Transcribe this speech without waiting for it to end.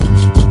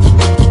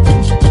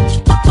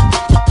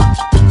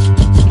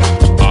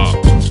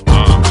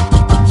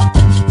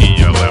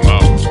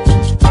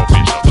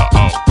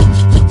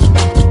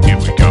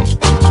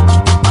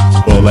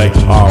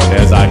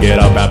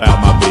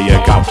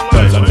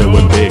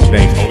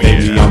big things.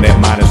 Maybe on that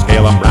minor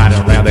scale, I'm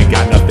riding around, they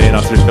got nothing.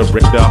 I'm just a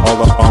Richter,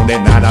 all up on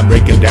that night. I'm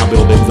breaking down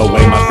buildings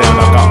away. My sound,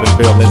 I'm coughing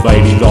feelings.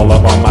 Ladies all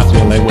up on my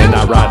ceiling when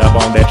I ride up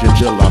on that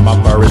chinchilla. My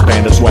fur is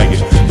panda swaggy.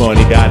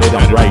 Money got it,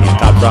 I'm breaking.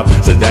 Top drop,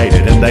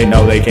 sedated, and they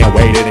know they can't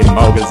wait it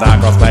anymore. Cause I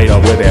cross fade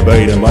up with that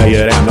beat and lay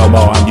it out no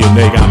more. I'm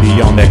unique, I'm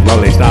beyond that glow.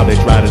 They style, they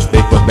try to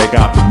stick, but they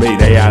copy me.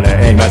 They out of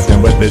aim,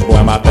 messing with this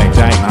boy, my thing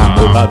tame. I'm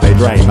blue, but they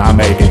dream, I'm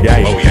making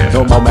game.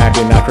 No more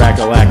macking, I crack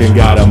a lacking.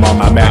 Got them on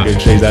my mac and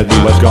cheese, that's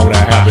what's gonna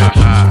happen.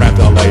 Crap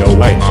to lay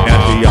away, now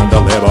she on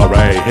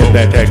delivery. Hit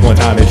that text one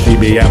time and she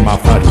be at my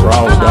front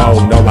row.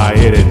 Go, know I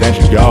hit it, then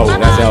she go.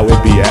 That's how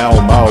it be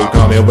eLmo.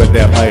 Coming with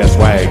that player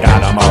swag, got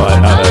them all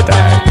another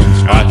day.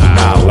 I do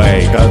not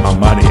lay, cause my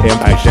money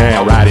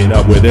impatient. Riding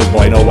up with this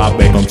boy, know I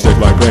make them sick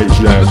like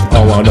Christians.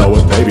 All I know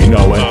is they be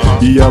knowing.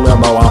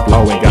 eLmo, I'm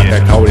flowing, got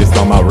that coldest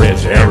on my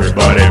wrist.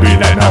 Everybody be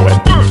that knowing.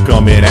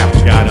 Coming out,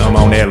 got them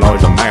on that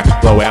large amount.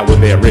 Blow out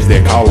with that wrist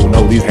that cold.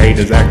 Know these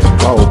haters acting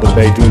cold, but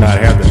they do not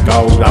have the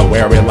gold. I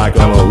wear it like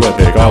an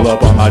Olympic. All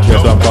up on my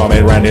chest, I'm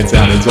coming round and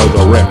sounding so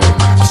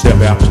terrific.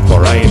 Step out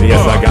for rain,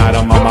 yes I got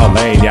them on my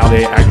lane. Y'all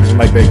they acting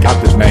like they got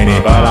this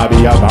mania, but I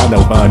be up on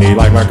no funny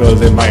like my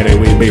cousin Manny.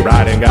 We be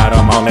riding, got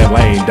them on that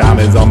lane.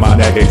 Diamonds on my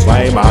neck,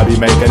 exclaim, I be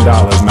making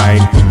dollars, man.